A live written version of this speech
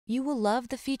You will love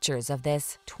the features of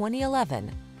this 2011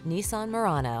 Nissan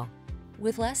Murano.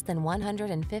 With less than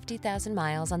 150,000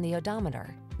 miles on the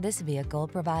odometer, this vehicle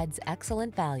provides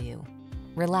excellent value.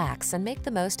 Relax and make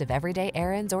the most of everyday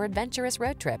errands or adventurous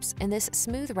road trips in this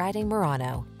smooth-riding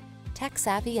Murano.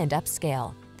 Tech-savvy and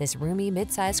upscale, this roomy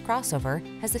midsize crossover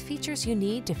has the features you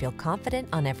need to feel confident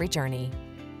on every journey.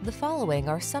 The following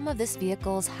are some of this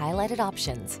vehicle's highlighted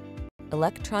options: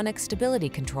 electronic stability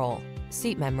control,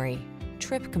 seat memory,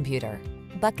 trip computer,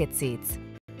 bucket seats,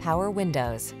 power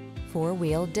windows,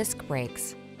 four-wheel disc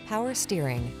brakes, power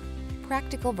steering.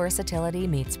 Practical versatility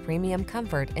meets premium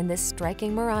comfort in this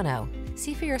striking Murano.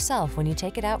 See for yourself when you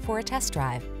take it out for a test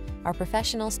drive. Our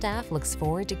professional staff looks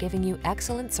forward to giving you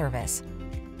excellent service.